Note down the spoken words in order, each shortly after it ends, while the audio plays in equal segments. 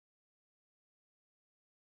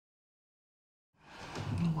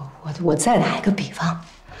我再打一个比方，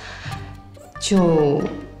就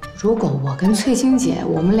如果我跟翠青姐，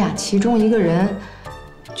我们俩其中一个人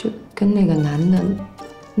就跟那个男的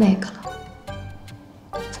那个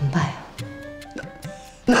了，怎么办呀？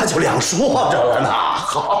那就两说着了呢。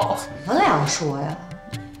好，怎么两说呀？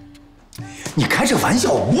你开这玩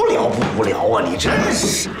笑无聊不无聊啊？你真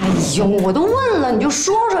是……哎呦，我都问了，你就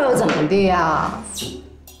说说又怎么的呀？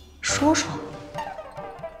说说。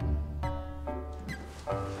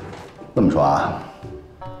这么说啊，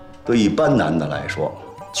对一般男的来说，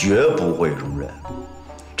绝不会容忍，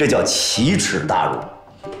这叫奇耻大辱。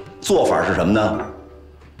做法是什么呢？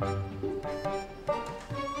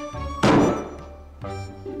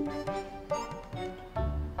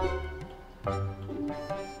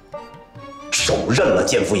手刃了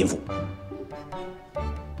奸夫淫妇。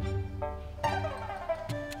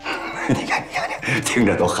你看，听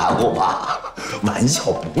着都含糊吧？玩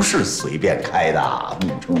笑不是随便开的，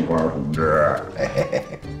穆春花同志。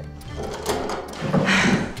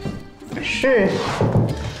是，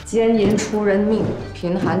奸淫出人命，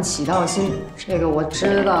贫寒起盗心，这个我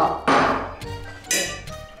知道。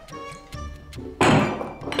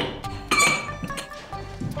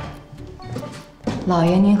老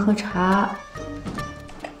爷，您喝茶。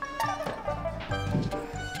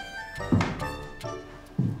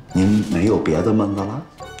您没有别的闷子了？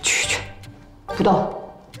去，不动。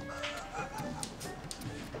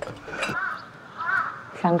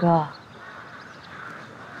三哥，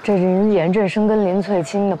这人严振声跟林翠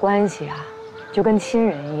卿的关系啊，就跟亲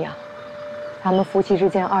人一样，他们夫妻之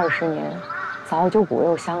间20年，早就骨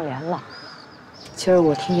肉相连了。今儿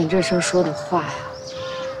我听严振声说的话呀，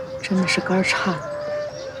真的是肝颤。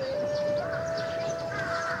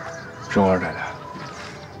春花太太，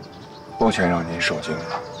抱歉让您受惊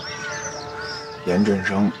了。严振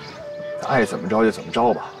声，爱怎么着就怎么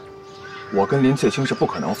着吧。我跟林翠卿是不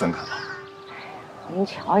可能分开了。您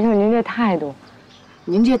瞧瞧您这态度，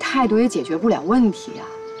您这态度也解决不了问题呀。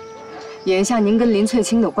眼下您跟林翠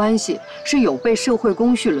卿的关系是有悖社会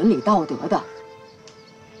公序、伦理道德的。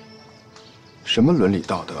什么伦理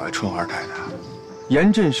道德啊，春花太太？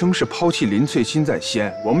严振声是抛弃林翠卿在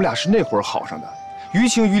先，我们俩是那会儿好上的。于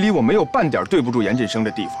情于理，我没有半点对不住严振声的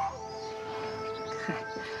地方。嗨，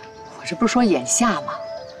我这不是说眼下吗？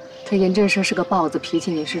他严振声是个豹子脾气，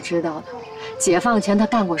您是知道的。解放前他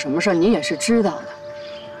干过什么事儿，您也是知道的。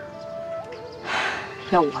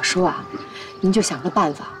要我说啊，您就想个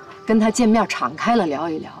办法，跟他见面敞开了聊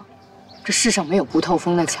一聊。这世上没有不透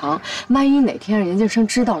风的墙，万一哪天让严振声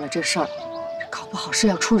知道了这事儿，搞不好是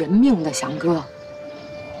要出人命的，祥哥。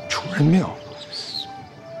出人命？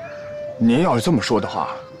您要是这么说的话，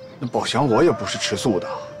那宝祥我也不是吃素的。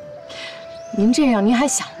您这样，您还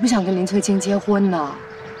想不想跟林翠卿结婚呢？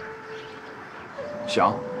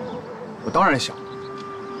想，我当然想。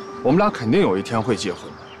我们俩肯定有一天会结婚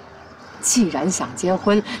的。既然想结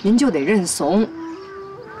婚，您就得认怂，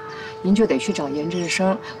您就得去找严振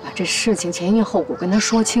声，把这事情前因后果跟他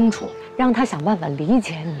说清楚，让他想办法理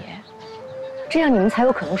解你，这样你们才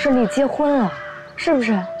有可能顺利结婚啊，是不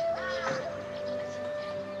是？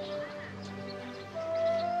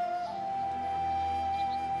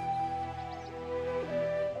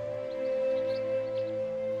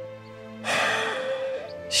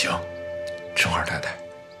行，春花太太，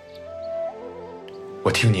我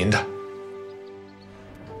听您的。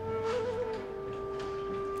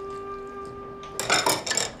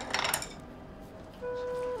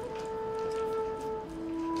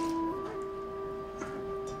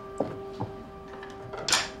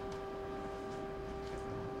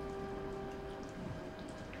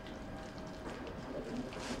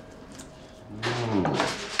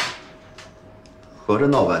合着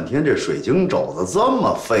闹半天，这水晶肘子这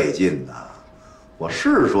么费劲呢？我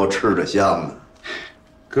是说吃着香呢。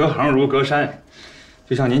隔行如隔山，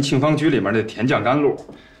就像您庆芳居里面的甜酱甘露，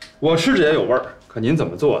我吃着也有味儿，可您怎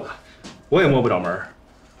么做的，我也摸不着门儿。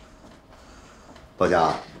宝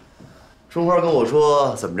强，春花跟我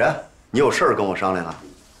说，怎么着？你有事儿跟我商量啊？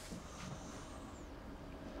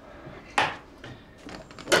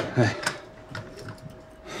哎，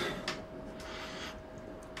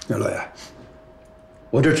严老爷，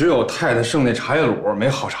我这只有太太剩那茶叶卤，没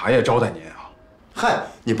好茶叶招待您啊。嗨，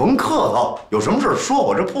你甭客套，有什么事说，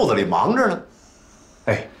我这铺子里忙着呢。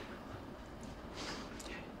哎，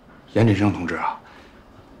严振声同志啊，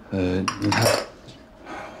您看，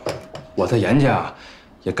我在严家啊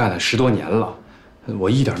也干了10多年了，我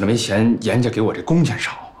一点都没嫌严家给我这工钱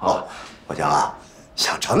少啊。哦，宝强啊，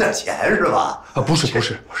想挣点钱是吧？啊，不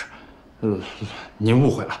是，您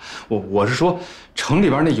误会了，我是说，城里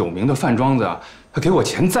边那有名的饭庄子啊，他给我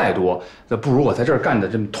钱再多，那不如我在这儿干的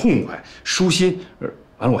这么痛快舒心，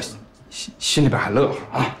完了我心里边还乐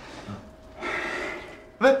呵啊。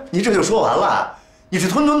喂，你这就说完了？你这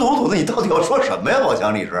吞吞吐吐的，你到底要说什么呀，宝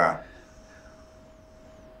强？你是？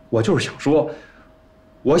我就是想说，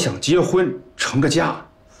我想结婚成个家。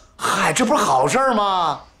嗨，这不是好事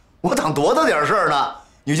吗？我当多大点事儿呢？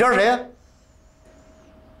女家谁呀？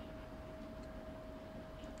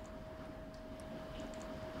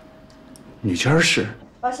女家是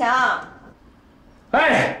宝强。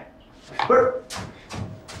哎，不是，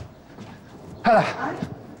太太，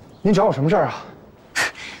您找我什么事儿啊？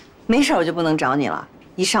没事，我就不能找你了。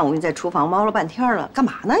一上午你在厨房猫了半天了，干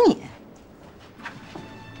嘛呢你？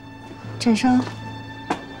振声，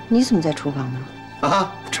你怎么在厨房呢？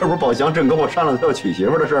啊，这不是宝强正跟我商量他要娶媳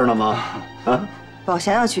妇的事呢吗？啊，宝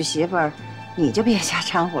强要娶媳妇儿，你就别瞎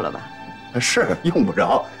掺和了吧。是用不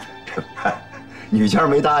着，这女家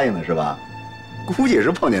没答应呢是吧？估计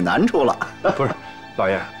是碰见难处了。不是，老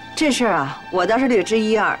爷，这事儿啊，我倒是略知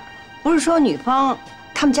一二。不是说女方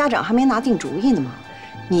他们家长还没拿定主意呢吗？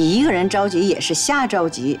你一个人着急也是瞎着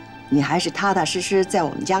急，你还是踏踏实实在我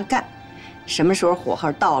们家干。什么时候火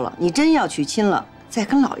候到了，你真要娶亲了，再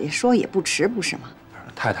跟老爷说也不迟，不是吗？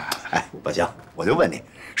太太，哎，宝强，我就问你，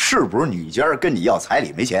是不是女家跟你要彩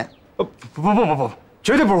礼没钱？不，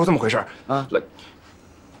绝对不是这么回事啊！来，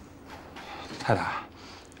太太，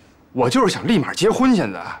我就是想立马结婚，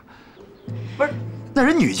现在。不是，那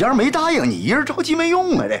人女家没答应，你一人着急没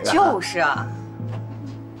用啊！这个就是啊，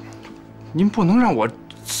您不能让我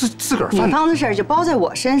自个儿犯。女方的事儿就包在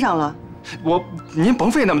我身上了。您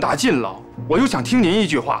甭费那么大劲了，我就想听您一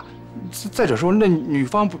句话。再者说，那女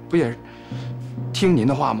方不也听您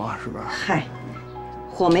的话吗？是不是？嗨，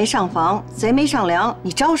火没上房，贼没上梁，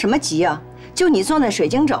你着什么急啊？就你做那水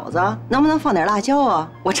晶肘子，能不能放点辣椒啊？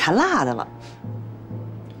我馋辣的了。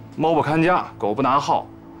猫不看家，狗不拿号，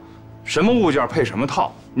什么物件配什么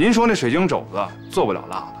套？您说那水晶肘子做不了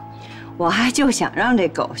辣的，我还就想让这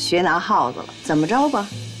狗学拿耗子了，怎么着吧？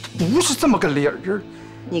不是这么个理儿。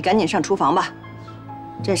你赶紧上厨房吧。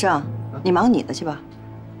振声，你忙你的去吧，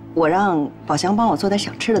我让宝强帮我做点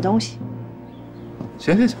想吃的东西。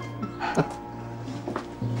行。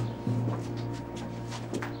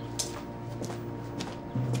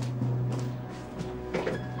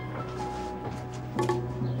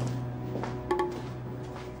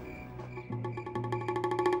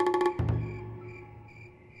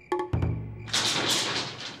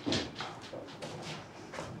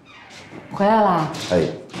回来啦？哎，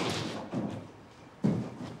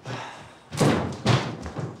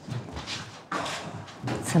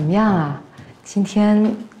怎么样啊？今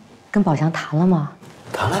天跟宝强谈了吗？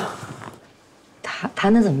谈了呀。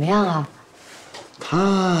谈的怎么样啊？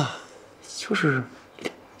他就是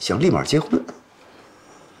想立马结婚。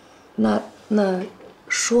那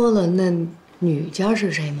说了那女家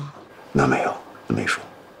是谁吗？那没有，没说。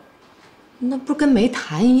那不跟没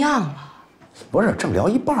谈一样啊？不是，正聊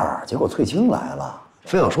一半儿，结果翠青来了，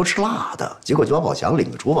非要说吃辣的，结果就把宝强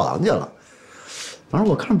领到厨房去了。反正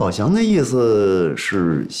我看宝强那意思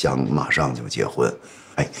是想马上就结婚。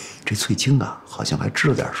哎，这翠青啊，好像还知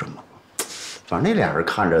道点什么。反正那俩人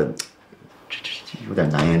看着，这有点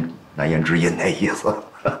难言之隐那意思。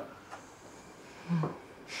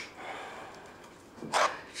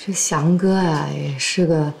这祥哥呀，也是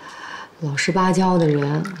个老实巴交的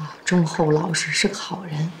人啊，忠厚老实，是个好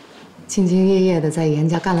人，兢兢业业的在严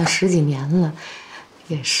家干了10几年了，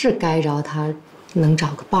也是该着他能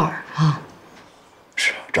找个伴儿啊。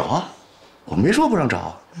是找啊，我没说不让找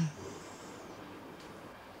啊。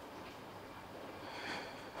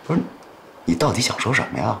不是，你到底想说什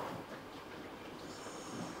么呀？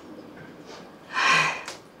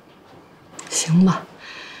行吧，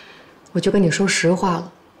我就跟你说实话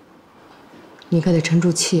了，你可得沉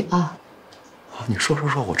住气啊。你说，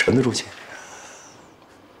我沉得住气。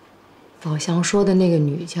宝祥说的那个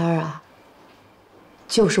女家啊，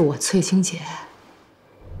就是我翠青姐。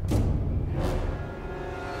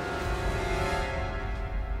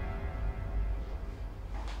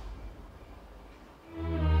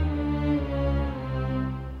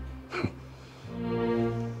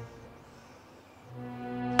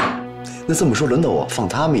那这么说，轮到我放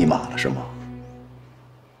他们一马了，是吗？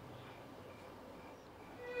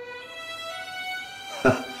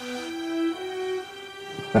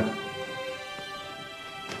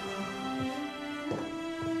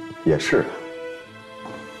也是啊，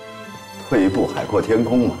退一步海阔天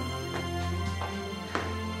空嘛。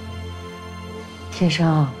天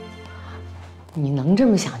生，你能这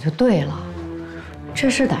么想就对了。这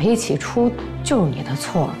事打一起初就是你的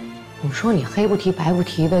错。你说你黑不提白不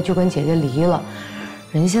提的就跟姐姐离了，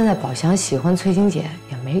人现在宝祥喜欢翠青姐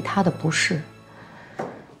也没她的不是。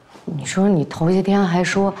你说你头些天还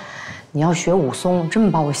说你要学武松，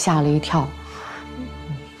真把我吓了一跳。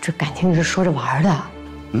这感情是说着玩的。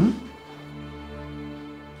嗯，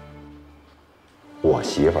我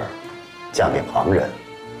媳妇儿嫁给旁人，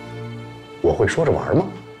我会说着玩吗？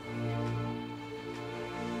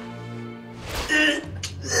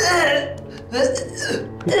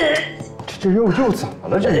这又怎么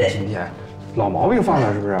了？这今天老毛病犯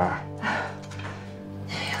了是不是？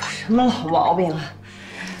什么老毛病啊！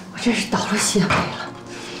我真是倒了血霉了。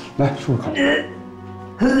来，漱口。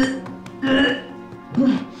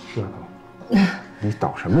漱口。你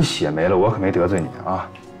倒什么血霉了？我可没得罪你啊。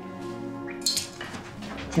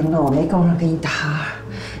行了，我没工夫给你打哈，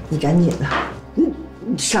你赶紧的，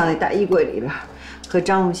你上那大衣柜里边和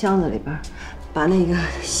樟木箱子里边，把那个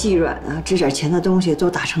细软啊、值点钱的东西都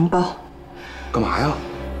打成包。干嘛呀？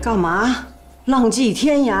干嘛？浪迹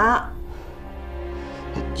天涯。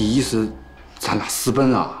你意思，咱俩私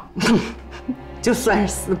奔啊？就算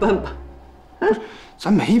是私奔吧。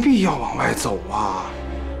咱没必要往外走啊。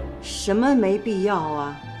什么没必要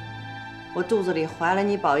啊？我肚子里怀了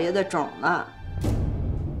你宝爷的种呢。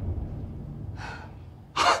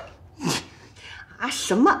啊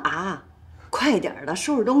什么啊？快点的，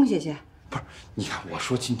收拾东西去。不是，你看，我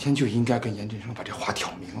说今天就应该跟严振声把这话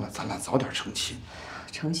挑明了，咱俩早点成亲。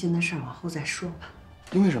成亲的事往后再说吧。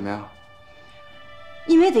因为什么呀？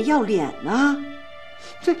因为得要脸呐。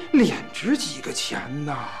这脸值几个钱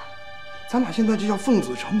呐？咱俩现在这叫奉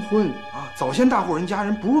子成婚啊！早先大户人家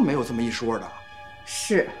人不是没有这么一说的。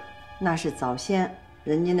是，那是早先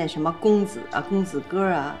人家那什么公子啊、公子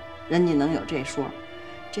哥啊，人家能有这说。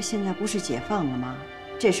这现在不是解放了吗？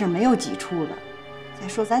这事儿没有几出了。再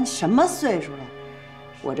说咱什么岁数了？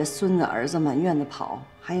我这孙子儿子满院子跑，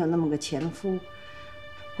还有那么个前夫，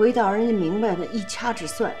回到人家明白的一掐指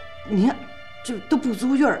算，你看这都不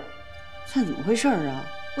足月儿，算怎么回事啊？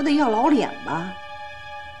我得要老脸吧？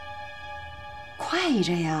快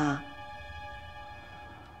着呀！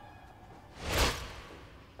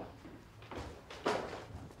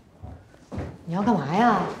你要干嘛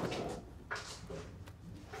呀？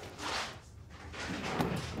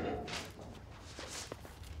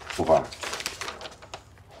淑花，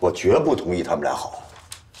我绝不同意他们俩好。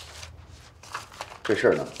这事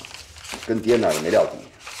儿呢，跟爹那儿也没撂底。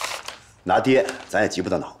拿爹，咱也急不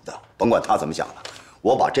得脑子，甭管他怎么想的，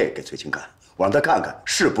我把这给翠青看，我让他看看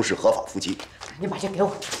是不是合法夫妻。你把这给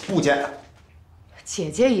我。不见。姐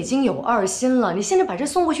姐已经有二心了，你现在把这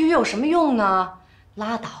送过去又有什么用呢？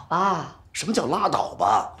拉倒吧。什么叫拉倒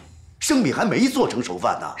吧？生米还没做成熟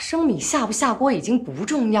饭呢。生米下不下锅已经不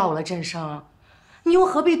重要了，振声，你又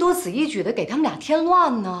何必多此一举的给他们俩添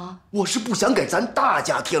乱呢？我是不想给咱大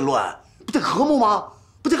家添乱，不得和睦吗？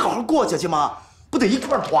不得好好过下去吗？不得一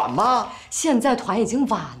块儿团吗？现在团已经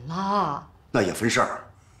晚了。那也分事儿。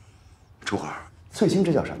楚花，翠青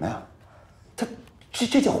这叫什么呀？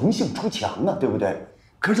这叫红杏出墙啊，对不对？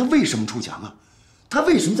可是他为什么出墙啊？他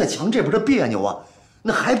为什么在墙这边的别扭啊？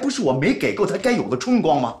那还不是我没给够他该有的春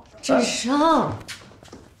光吗？振声，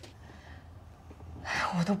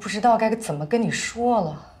我都不知道该怎么跟你说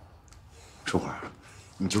了。楚花，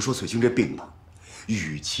你就说翠青这病吧，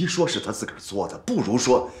与其说是他自个儿作的，不如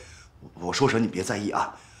说，我说你别在意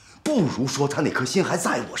啊，不如说他那颗心还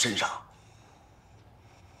在我身上。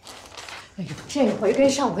哎呦，这回跟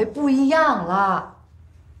上回不一样了。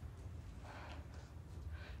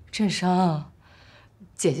振声，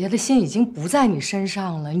姐姐的心已经不在你身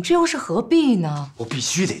上了，你这又是何必呢？我必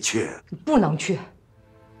须得去。你不能去。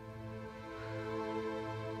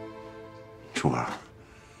楚儿，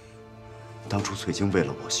当初翠青为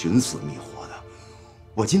了我寻死觅活的，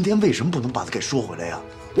我今天为什么不能把她给说回来呀？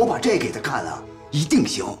我把这给她看啊，一定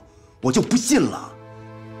行，我就不信了。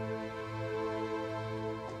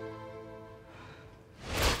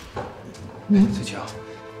翠青，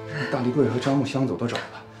大立柜和樟木箱子我都找了，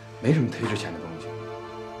没什么忒值钱的东西。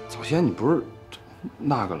早先你不是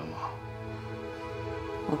那个了吗？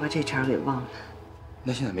我把这茬给忘了。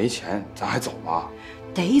那现在没钱，咱还走吗？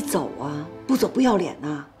得走啊，不走不要脸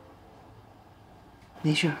呐。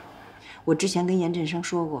没事，我之前跟严振声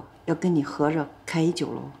说过，要跟你合着开一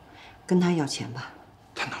酒楼，跟他要钱吧。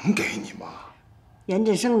他能给你吗？严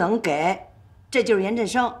振声能给，这就是严振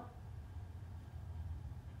声。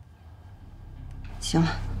行了，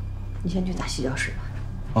你先去打洗脚水吧。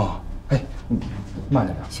哦，哎，慢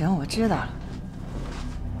着点。行，我知道了。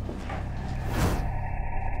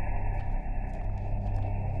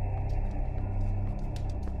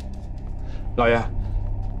老爷，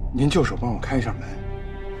您就手帮我开一下门。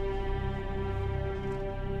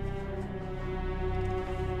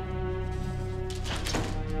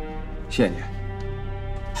谢谢您。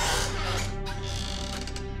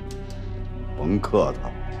甭客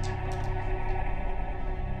套。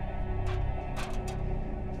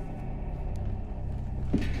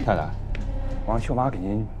太太，我让秀妈给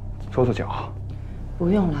您搓搓脚。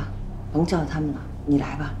不用了，甭叫他们了，你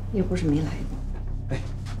来吧，又不是没来过。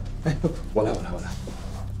哎，我来。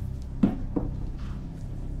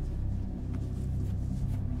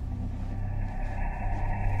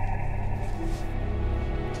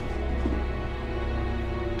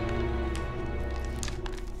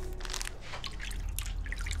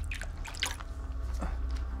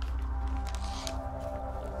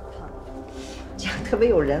讲特别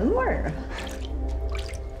有人味儿啊！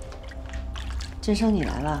振声，你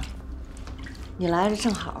来了，你来了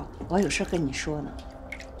正好，我有事跟你说呢。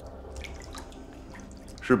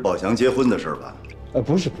是宝祥结婚的事吧？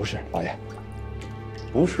不是，老爷。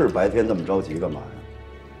不是，白天那么着急干嘛呀？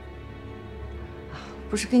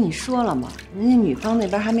不是跟你说了吗？人家女方那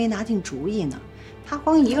边还没拿定主意呢，他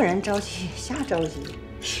光一个人着急，瞎着急。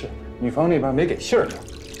是，女方那边没给信儿呢。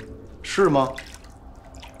是吗？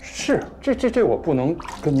是，这我不能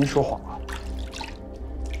跟您说谎啊。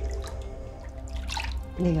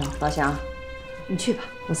那个老祥，你去吧，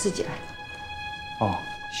我自己来。哦，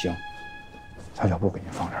行，擦脚布给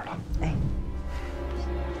您放这儿了。哎，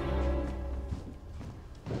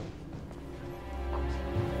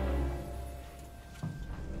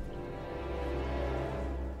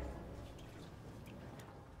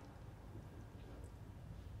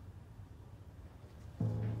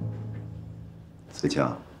翠清，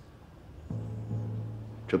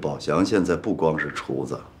这宝祥现在不光是厨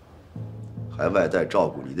子，还外带照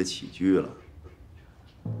顾你的起居了。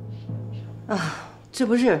啊，这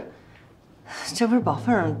不是宝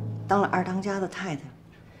凤当了二当家的太太，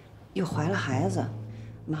又怀了孩子，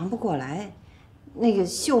忙不过来。那个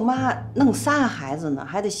秀妈弄仨孩子呢，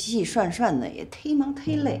还得洗洗涮涮的，也忒忙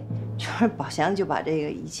忒累。就是宝祥就把这个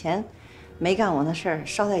以前没干过的事儿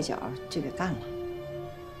捎带脚就给干了。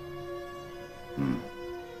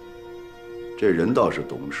这人倒是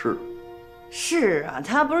懂事。是啊，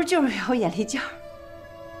他不是就是有眼力劲儿，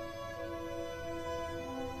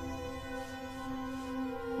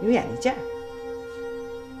有眼力劲儿。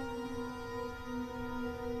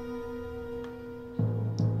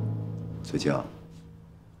翠清，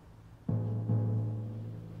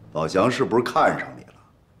宝祥是不是看上你了？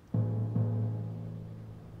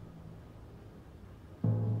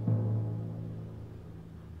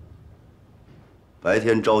白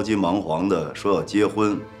天着急忙慌的说要结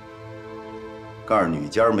婚，告诉女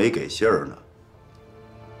家没给信儿呢。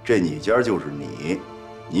这女家就是你，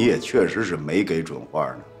你也确实是没给准话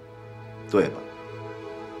呢，对吧？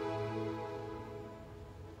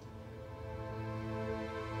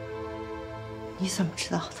你怎么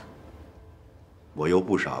知道的？我又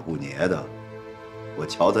不傻不捏的，我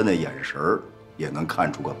瞧他那眼神儿，也能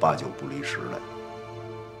看出个8、9不离10来。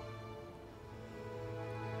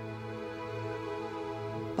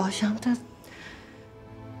宝祥他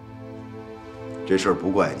这事儿不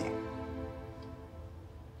怪你，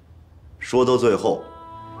说到最后，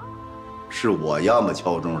是我丫么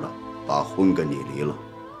敲钟的把婚跟你离了，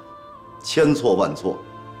千错万错，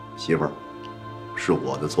媳妇儿，是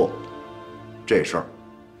我的错，这事儿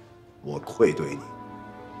我愧对你。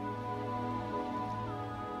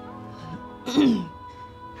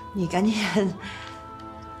你赶紧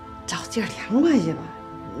找地儿凉快去吧，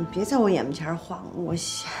你别在我眼前晃，我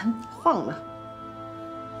嫌晃的。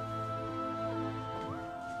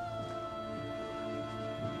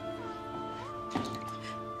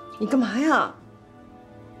你干嘛呀？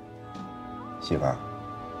媳妇儿，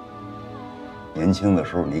年轻的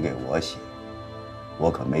时候你给我洗，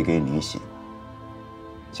我可没给你洗。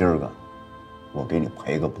今儿个，我给你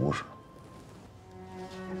赔个不是。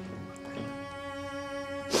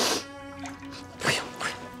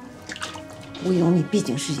吴勇，你毕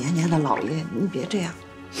竟是严家的老爷，你别这样。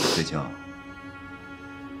翠清，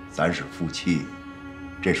咱是夫妻，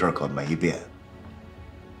这事儿可没变。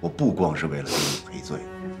我不光是为了给你赔罪。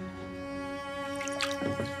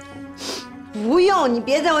不用，你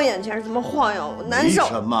别在我眼前这么晃悠，我难受。为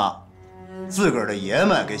什么？自个儿的爷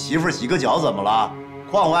们给媳妇儿洗个脚怎么了？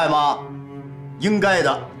况外吗？应该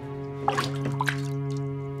的。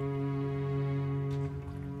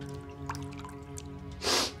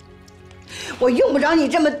我用不着你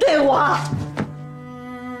这么对我。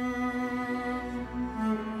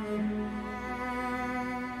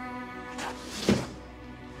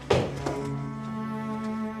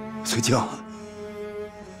翠清，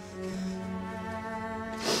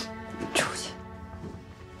出去！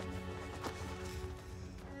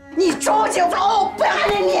你出去走！不要看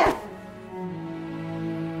见你！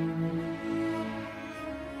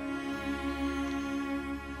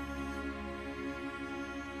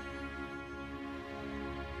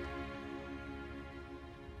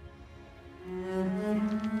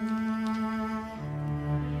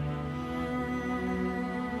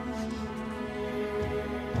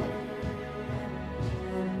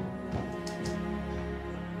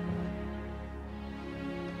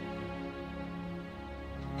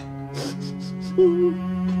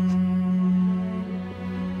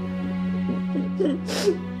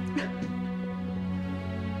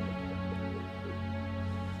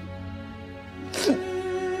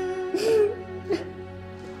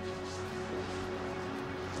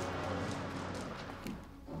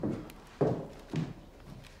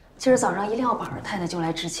今儿早上一撂板太太就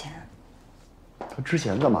来支钱，他之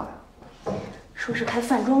前干嘛呀？说是开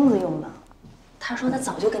饭庄子用的。她说她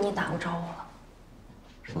早就跟你打过招呼了。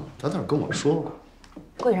是吗？他倒是跟我说过。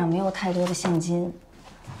柜上没有太多的现金，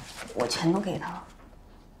我全都给她了。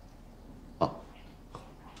啊，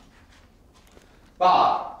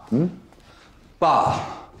爸，爸，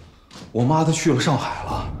我妈她去了上海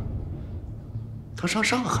了。他上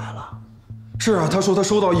上海了？是啊，她说她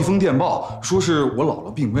收到一封电报，说是我姥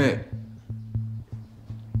姥病危。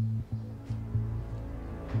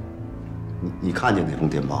你看见那封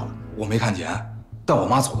电报了？我没看见，但我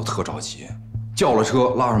妈走得特着急，叫了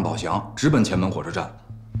车，拉上宝祥，直奔前门火车站。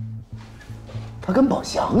他跟宝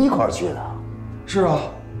祥一块儿去的？是啊，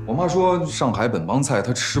我妈说上海本帮菜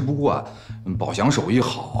她吃不惯，宝祥手艺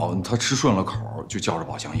好，她吃顺了口，就叫着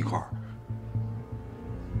宝祥一块儿。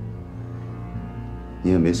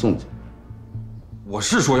你也没送去？我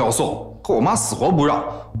是说要送，可我妈死活不让，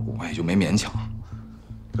我也就没勉强。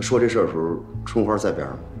他说这事儿的时候，春花在边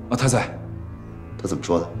上吗？啊，她在。他怎么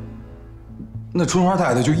说的？那春花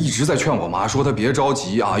太太就一直在劝我妈，说她别着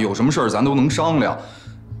急啊，有什么事儿咱都能商量。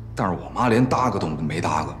但是我妈连搭个动都没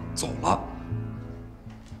搭个，走了。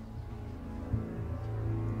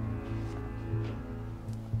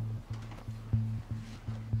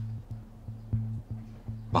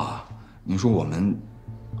爸，您说我们……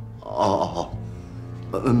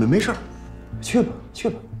没事儿，去吧去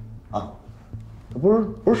吧，啊，不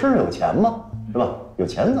是身上有钱吗？是吧？有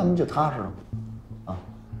钱咱们就踏实了。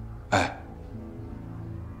哎，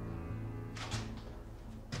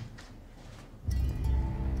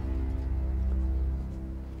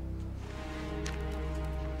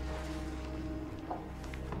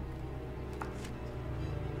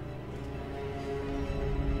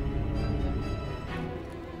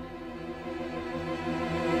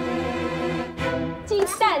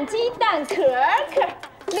鸡蛋壳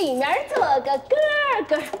壳，里面做个哥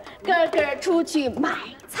哥，哥哥出去买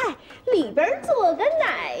菜，里边做个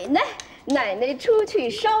奶奶，奶奶出去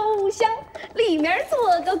烧香，里面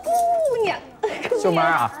做个姑娘。秀梅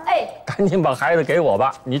啊，哎，赶紧把孩子给我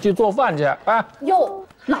吧，你去做饭去啊。哟，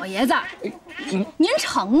老爷子，您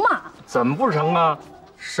成吗？怎么不成啊？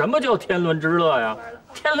什么叫天伦之乐呀？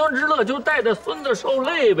天伦之乐就带着孙子受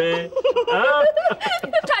累呗。啊，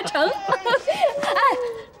他成。哎，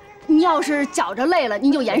你要是觉着累了，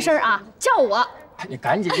您就言声啊，叫我。你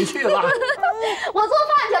赶紧去吧。我做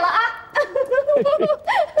饭去了啊。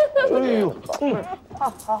哎呦，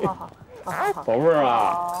好，宝贝儿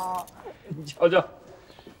啊，你瞧瞧，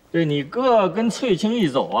这你哥跟翠青一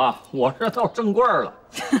走啊，我这到正棍儿了，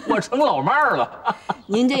我成老妹儿了。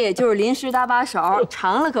您这也就是临时搭把手，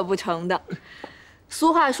长了可不成的。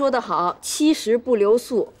俗话说得好，70不留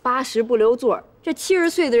宿，80不留座。这70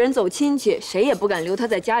岁的人走亲戚，谁也不敢留他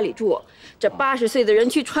在家里住。这80岁的人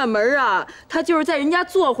去串门啊，他就是在人家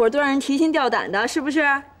坐会儿，都让人提心吊胆的，是不是？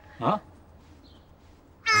啊？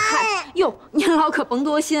嗨哟，您老可甭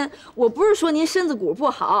多心，我不是说您身子骨不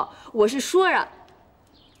好，我是说呀，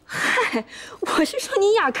嗨，我是说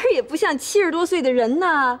您压根儿也不像70多岁的人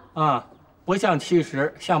呢。啊。不像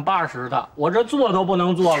70，像80的，我这坐都不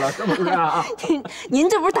能坐了，是不是啊？您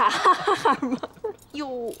这不是打哈哈吗？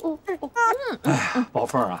哟，哎，宝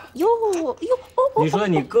凤啊，哟，你说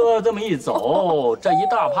你哥这么一走，这一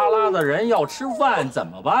大趴拉的人要吃饭怎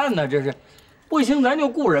么办呢？这是，不行咱就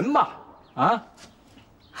雇人吧，啊？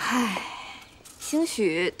唉，兴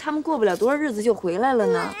许他们过不了多少日子就回来了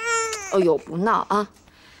呢。哦呦，不闹啊！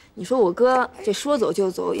你说我哥这说走就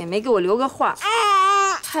走，也没给我留个话。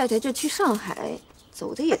太太这去上海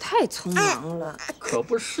走的也太匆忙了，可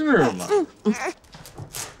不是嘛。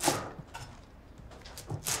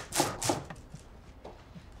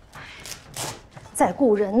再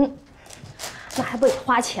雇人，那还不得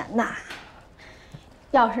花钱呐？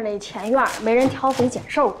要是那前院没人挑肥拣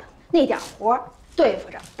瘦的，那点活对付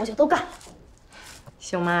着我就都干了。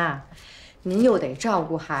秀妈，您又得照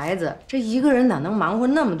顾孩子，这一个人哪能忙活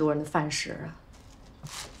那么多人的饭食啊？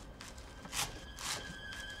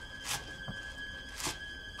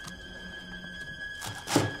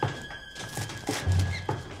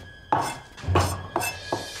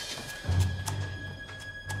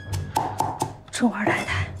春花太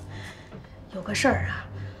太，有个事儿啊，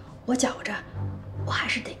我觉着我还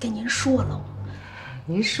是得跟您说喽。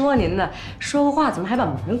您说您的，说个话怎么还把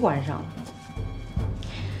门关上了？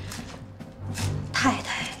太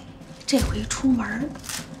太这回出门，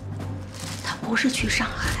他不是去上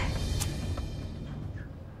海，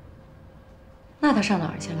那他上哪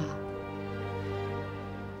儿去了？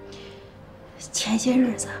前些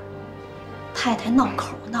日子，太太闹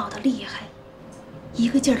口闹得厉害，一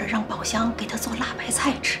个劲儿的让宝祥给她做辣白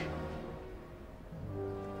菜吃。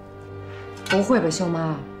不会吧，秀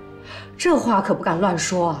妈，这话可不敢乱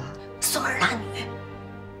说啊！孙儿辣女，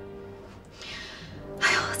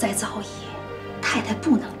哎呦，在早已，太太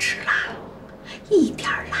不能吃辣，一点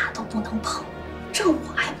辣都不能碰，这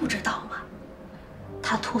我还不知道吗？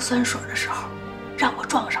她吐酸水的时候，让我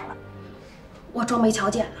撞上了，我装没瞧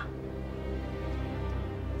见了。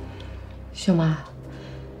秀妈，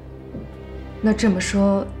那这么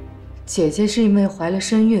说，姐姐是因为怀了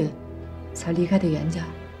身孕，才离开的严家？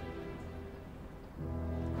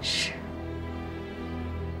是。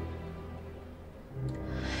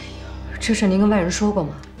这事您跟外人说过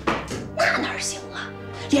吗？那哪行啊！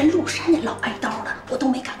连陆山那老挨刀的我都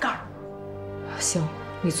没敢告。行，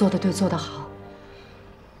你做得对，做得好。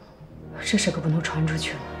这事可不能传出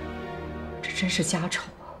去了，这真是家丑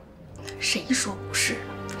啊！谁说不是呢？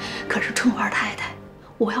可是春花太太，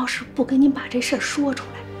我要是不跟您把这事儿说出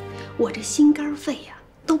来，我这心肝肺呀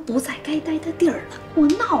都不在该待的地儿了，我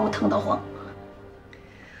闹腾得慌。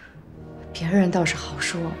别人倒是好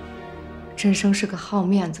说，振声是个好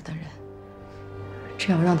面子的人，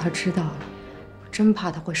这要让他知道了，我真怕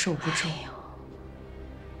他会受不住。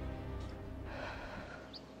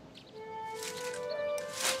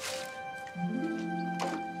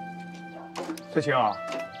翠青啊，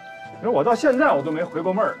你说我到现在我都没回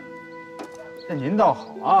过味儿。这您倒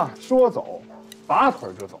好啊，说走，拔腿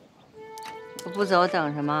就走。我不走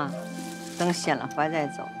等什么？等显了怀再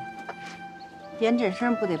走。严振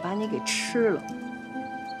声不得把你给吃了？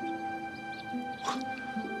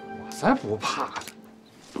我才不怕呢！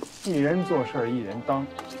一人做事一人当。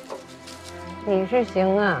你是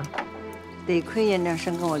行啊，得亏严振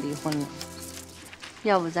声跟我离婚了，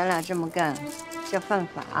要不咱俩这么干，这犯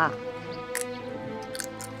法。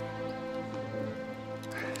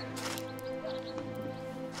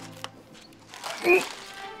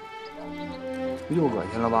又恶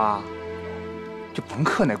心了吧？就甭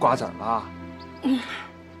嗑那瓜子了。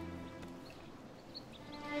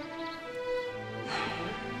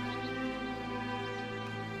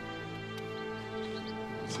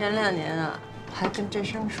前2年啊，还跟振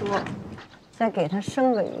声说，再给他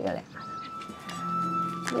生个一个俩的。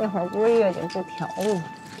那会儿不是月经不调吗？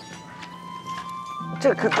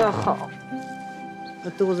这可倒好，我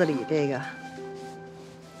肚子里这个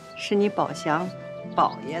是你宝祥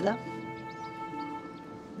宝爷的。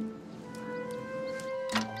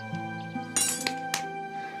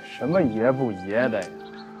什么爷不爷的呀？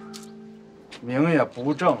名也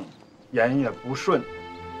不正，言也不顺。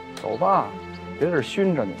走吧，别在这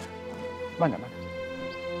熏着你。慢点，慢点，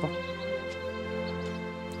走。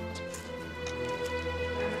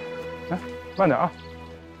来，慢点啊。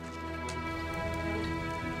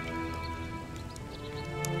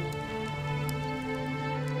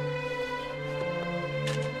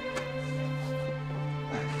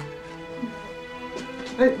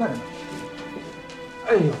哎，慢点。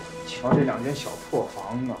哎呦，瞧这2间小破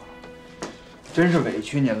房啊，真是委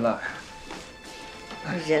屈您了。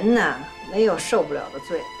人呐，没有受不了的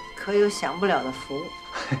罪，可有享不了的福。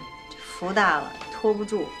这福大了，拖不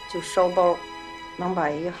住就烧包，能把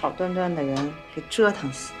一个好端端的人给折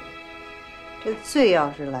腾死。这罪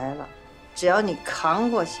要是来了，只要你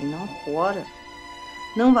扛过去，能活着，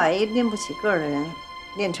能把一拎不起个儿的人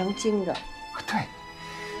练成精的。对，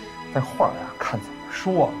那话呀，看怎么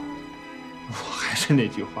说了。我还是那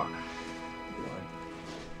句话，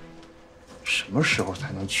我什么时候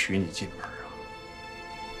才能娶你进门啊？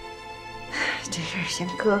这事儿先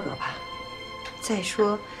搁搁吧。再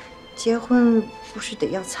说，结婚不是得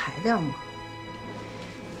要材料吗？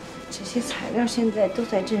这些材料现在都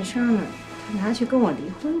在振声那儿，他拿去跟我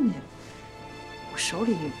离婚去了。我手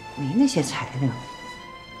里没那些材料。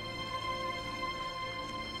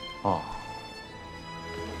哦，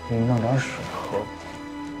给你弄点水喝。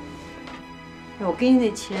我给你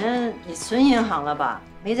那钱，你存银行了吧？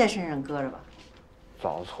没在身上搁着吧？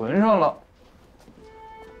早存上了。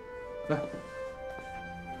来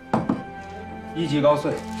，1级高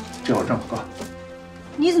碎，这会儿正好够。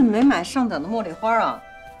你怎么没买上等的茉莉花啊？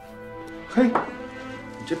嘿，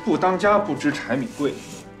你这不当家不知柴米贵。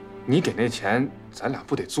你给那钱，咱俩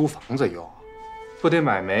不得租房子用，不得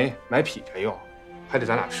买煤买劈柴用，还得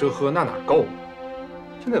咱俩吃喝，那哪够啊？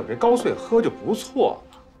现在有这高碎喝就不错了。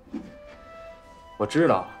我知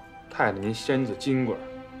道太太您身子金贵，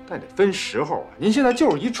但得分时候啊。您现在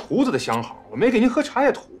就是一厨子的相好，我没给您喝茶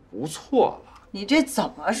叶土，不错了。你这怎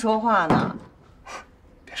么说话呢？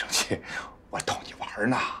别生气，我逗你玩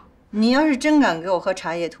呢。你要是真敢给我喝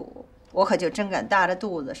茶叶土，我可就真敢大着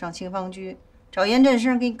肚子上清芳居，找严振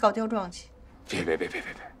声给你告刁状去。别！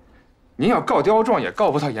您要告刁状也告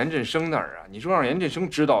不到严振声那儿啊！你说让严振声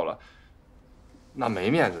知道了，那没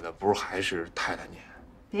面子的不是还是太太您？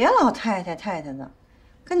别老太太的，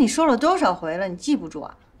跟你说了多少回了，你记不住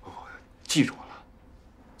啊？记住了，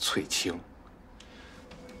翠青。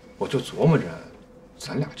我就琢磨着，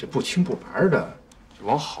咱俩这不清不白的，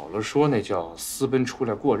往好了说那叫私奔出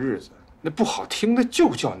来过日子，那不好听的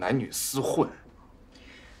就叫男女厮混。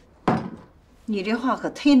你这话可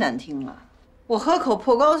忒难听了，我喝口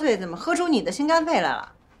破高碎，怎么喝出你的心肝肺来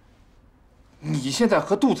了？你现在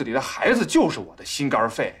和肚子里的孩子就是我的心肝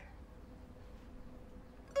肺。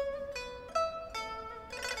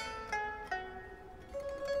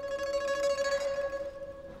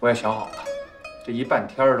我也想好了，这一半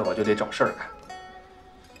天的我就得找事儿干。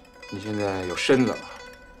你现在有身子了，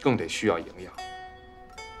更得需要营养。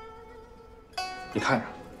你看着，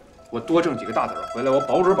我多挣几个大子儿回来，我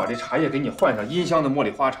保准把这茶叶给你换上音香的茉莉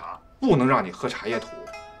花茶，不能让你喝茶叶土。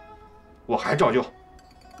我还照旧，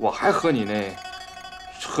我还喝你那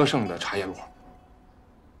喝剩的茶叶露，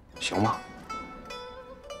行吗？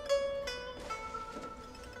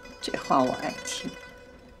这话我爱听。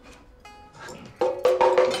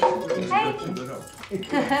哎，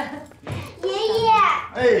爷爷，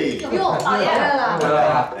哎，哟，老爷来了，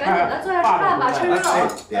赶紧的，坐下吃饭吧，趁热。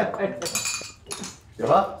有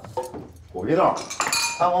了，虎皮豆、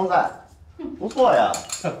三黄菜，不错呀。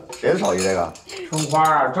谁的手艺这个？春花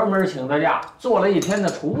啊，专门请的假，做了一天的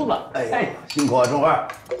厨子。哎，辛苦啊，春花。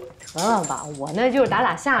得了吧，我那就是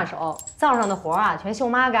打下手，灶上的活啊，全秀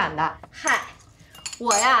妈干的。嗨，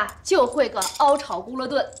我呀就会个熬炒咕噜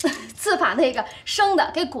炖，自把那个生的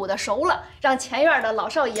给鼓的熟了，让前院的老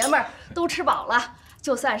少爷们儿都吃饱了，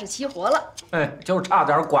就算是齐活了。哎，就差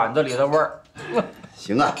点馆子里的味儿。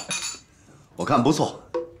行啊，我看不错。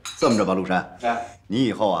这么着吧，陆山，你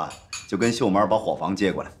以后啊就跟秀妈把伙房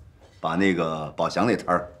接过来，把那个宝祥那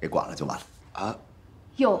摊儿给管了就完了啊。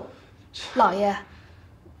哟，老爷，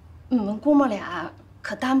你们姑母俩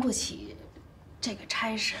可担不起这个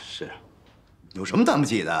差事。是，有什么担不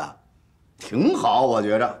起的？挺好，我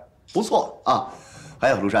觉着不错啊。还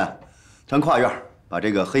有陆山，咱跨院把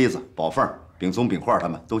这个黑子、宝凤、秉松、秉焕他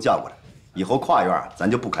们都叫过来，以后跨院咱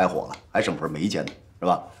就不开火了，还省份煤钱呢，是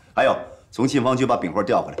吧？还有，从信芳区把秉焕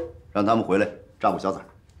调回来，让他们回来照顾小崽儿。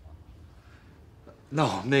那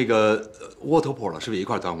我们那个窝头铺了，是不是也一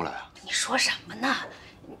块端过来啊？你说什么呢？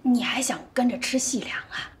你还想跟着吃细粮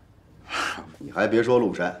啊？你还别说，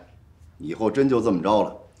陆山，以后真就这么着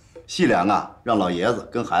了，细粮啊，让老爷子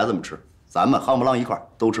跟孩子们吃，咱们夯不啷一块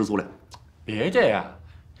都吃粗粮。别这样，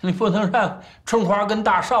你不能让春花跟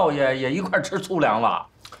大少爷也一块吃粗粮吧？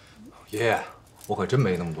爷爷，我可真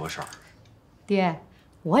没那么多事儿。爹，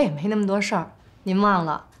我也没那么多事儿，您忘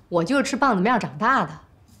了，我就是吃棒子面长大的。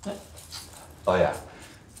老爷，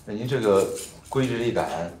那您这个归日一赶，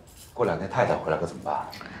过2天太太回来可怎么办？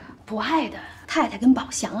不爱的太太跟宝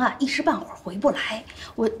祥啊，一时半会儿回不来。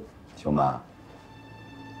秀妈，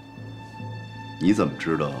你怎么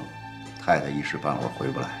知道太太一时半会儿回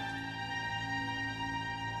不来？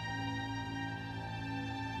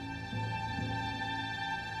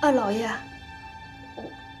啊，老爷，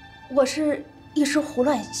我是一时胡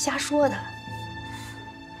乱瞎说的。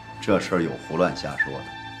这事儿有胡乱瞎说的。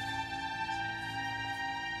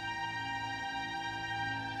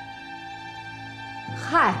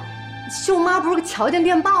嗨，秀妈不是瞧见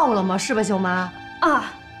电报了吗？是吧，秀妈？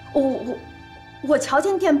啊，我瞧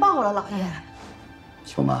见电报了，老爷。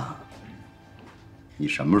秀妈，你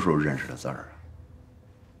什么时候认识的字儿啊？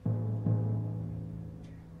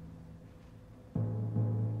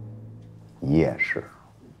你也是，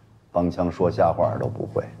帮腔说瞎话都不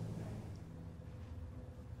会，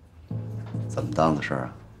怎么当的事儿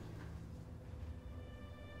啊？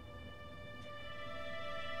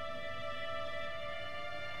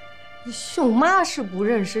秀妈是不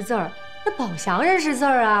认识字儿，那宝祥认识字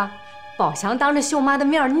儿啊。宝祥当着秀妈的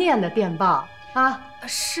面念的电报啊。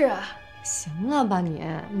是啊。行了吧你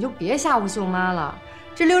就别吓唬秀妈了。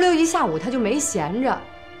这溜溜一下午她就没闲着。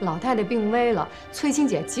老太太病危了，翠青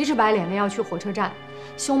姐急赤白脸的要去火车站，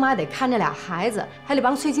秀妈得看着俩孩子，还得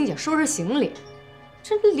帮翠青姐收拾行李，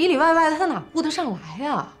这里里外外的她哪顾得上来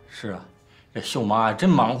呀？是啊，这秀妈真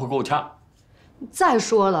忙活够呛。再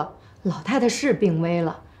说了，老太太是病危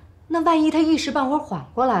了，那万一她一时半会儿缓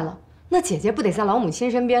过来了，那姐姐不得在老母亲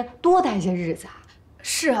身边多待些日子啊？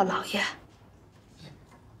是啊，老爷。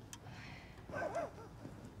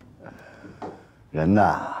人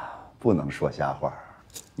呐，不能说瞎话。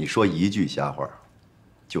你说一句瞎话，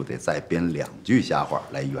就得再编2句瞎话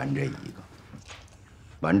来圆这一个。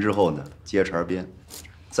完之后呢，接茬编，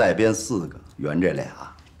再编4个圆这俩。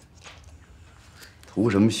图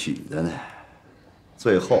什么许的呢？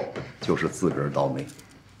最后就是自个儿倒霉。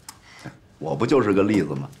我不就是个例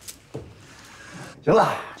子吗？行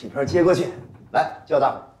了，这盘接过去，来叫大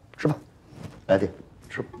伙吃吧。来，爹，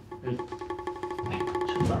吃吧。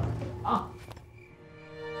吃饭啊。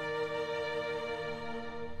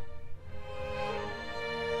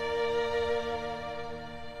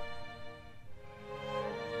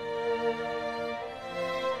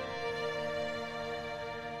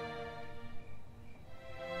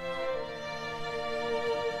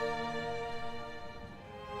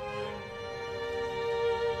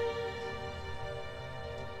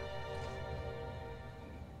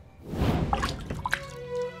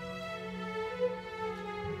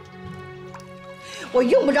我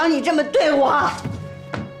用不着你这么对我。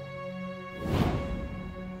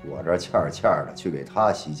我这欠儿欠儿的去给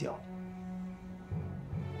他洗脚，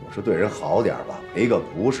我是对人好点吧，赔个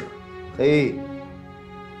不是。嘿，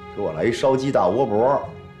给我来一烧鸡大窝脖。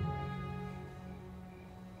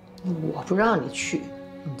我不让你去，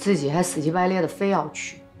你自己还死乞白咧的非要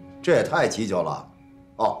去，这也太蹊跷了。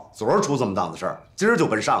哦，昨儿出这么档子事儿，今儿就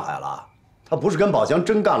奔上海了。他不是跟宝强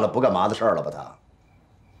真干了不干嘛的事儿了吧？他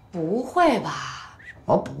不会吧？什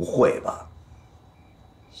么不会吧？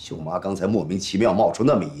秀妈刚才莫名其妙冒出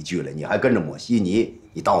那么一句来，你还跟着抹稀泥，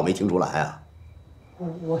你当我没听出来啊？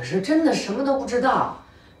我是真的什么都不知道，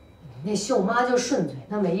那秀妈就顺嘴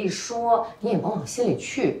那么一说，你也甭往心里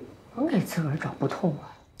去，甭给自个儿找不痛快。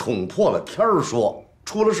捅破了天儿说，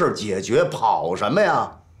出了事解决，跑什么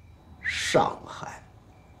呀？上海，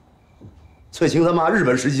翠青他妈日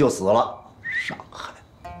本时期就死了，上海。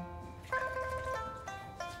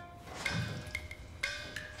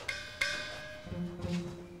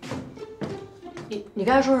你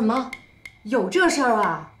刚才说什么？有这事儿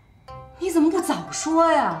啊？你怎么不早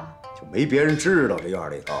说呀？就没别人知道这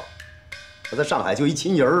院里头，他在上海就一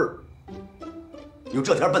亲人儿。你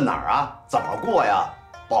这天奔哪儿啊？怎么过呀？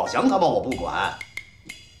宝强他妈我不管，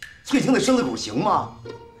翠青那身子骨行吗？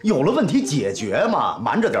有了问题解决嘛，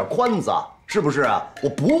瞒着点宽子，是不是啊？我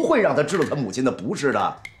不会让他知道他母亲的不是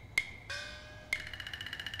的。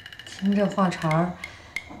听这话茬儿，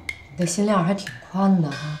你的心量还挺宽的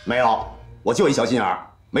哈。没有，我就一小心眼儿，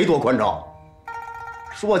没多宽敞。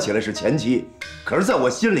说起来是前妻，可是在我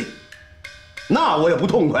心里，那我也不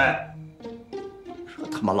痛快。这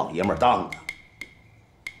他妈老爷们儿当的。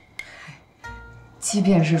即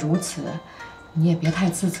便是如此，你也别太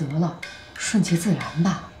自责了，顺其自然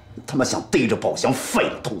吧。他妈想逮着宝强废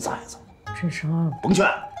了兔崽子！振声，甭劝，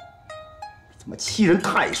他妈欺人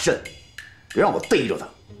太甚，别让我逮着他。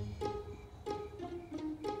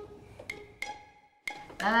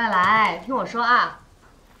来，听我说啊，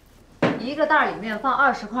一个袋里面放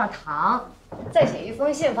20块糖，再写一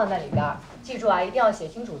封信放在里边，记住啊，一定要写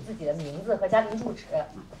清楚自己的名字和家庭住址。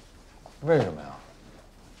为什么呀？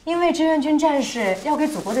因为志愿军战士要给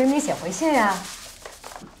祖国的人民写回信呀。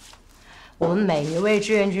我们每一位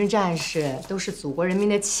志愿军战士都是祖国人民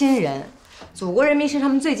的亲人，祖国人民是他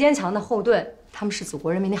们最坚强的后盾，他们是祖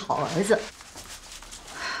国人民的好儿子。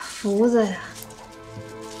福子呀，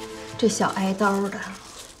这小挨刀的，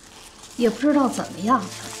也不知道怎么样了。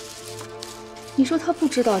你说他不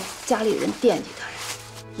知道家里人惦记他呀，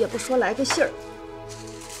也不说来个信儿。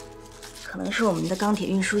可能是我们的钢铁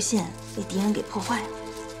运输线被敌人给破坏了。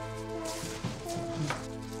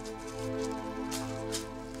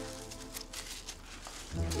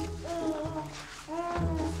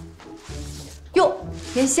哟，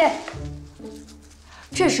连线，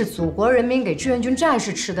这是祖国人民给志愿军战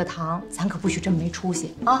士吃的糖，咱可不许这么没出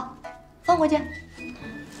息啊！放回去。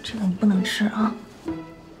这个你不能吃啊。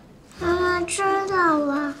妈妈知道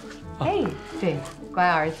了。哎，对了，乖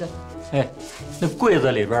儿子。哎，那柜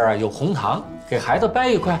子里边啊有红糖，给孩子掰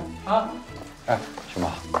一块啊。哎，秀妈，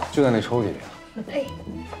就在那抽屉里。哎，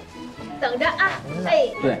等着啊！哎，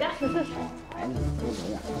对。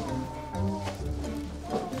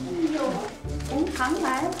红糖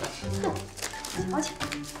来了，瞧瞧。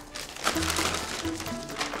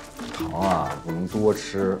糖啊，不能多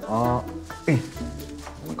吃啊。哎，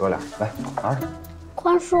你们哥俩来拿着。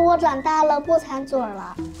宽叔，我长大了不馋嘴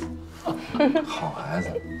了。好孩子，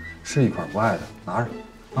是一块不爱的，拿着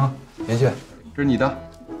啊。妍希，这是你的，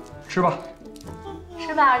吃吧。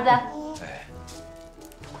吃吧，儿子。哎，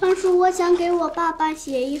宽叔，我想给我爸爸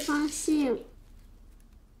写一封信。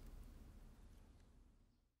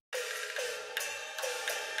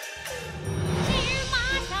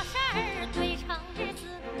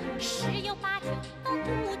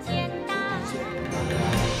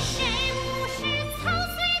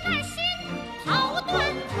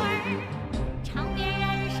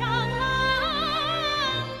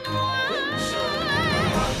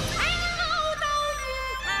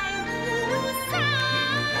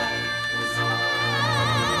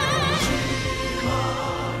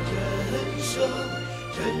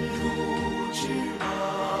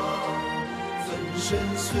身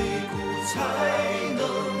碎骨才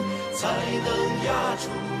能压出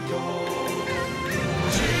勇。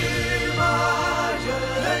芝麻人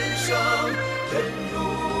生，人如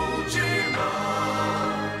芝麻，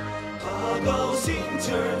把高兴劲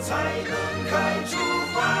儿才能开出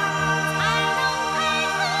花。